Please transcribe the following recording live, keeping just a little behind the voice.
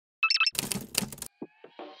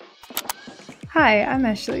Hi, I'm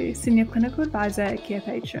Ashley, Senior Clinical Advisor at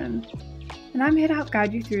Carepatron, and I'm here to help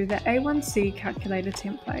guide you through the A1C Calculator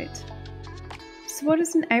template. So what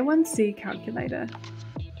is an A1C calculator?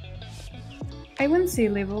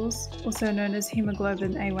 A1C levels, also known as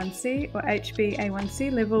hemoglobin A1C or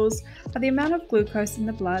HbA1c levels, are the amount of glucose in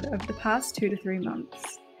the blood over the past 2 to 3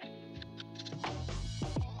 months.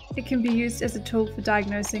 It can be used as a tool for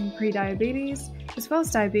diagnosing prediabetes, as well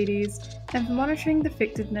as diabetes, and for monitoring the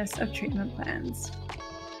effectiveness of treatment plans.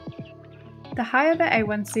 The higher the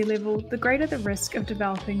A1C level, the greater the risk of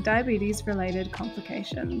developing diabetes-related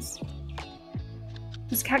complications.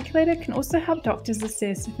 This calculator can also help doctors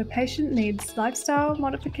assess if a patient needs lifestyle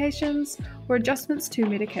modifications or adjustments to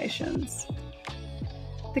medications.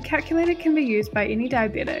 The calculator can be used by any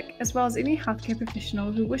diabetic, as well as any healthcare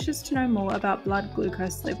professional who wishes to know more about blood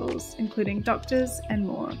glucose levels, including doctors and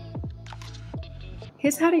more.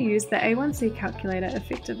 Here's how to use the A1C calculator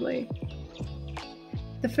effectively.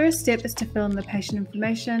 The first step is to fill in the patient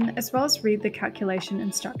information, as well as read the calculation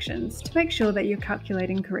instructions to make sure that you're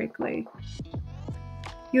calculating correctly.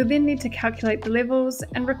 You'll then need to calculate the levels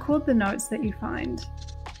and record the notes that you find.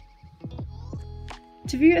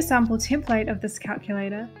 To view a sample template of this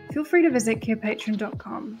calculator, feel free to visit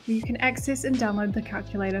carepatron.com, where you can access and download the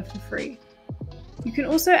calculator for free. You can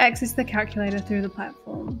also access the calculator through the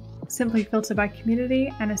platform. Simply filter by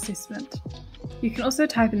community and assessment. You can also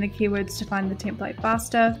type in the keywords to find the template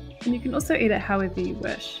faster, and you can also edit however you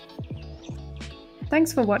wish.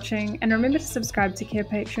 Thanks for watching, and remember to subscribe to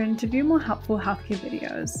Carepatron to view more helpful healthcare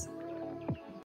videos.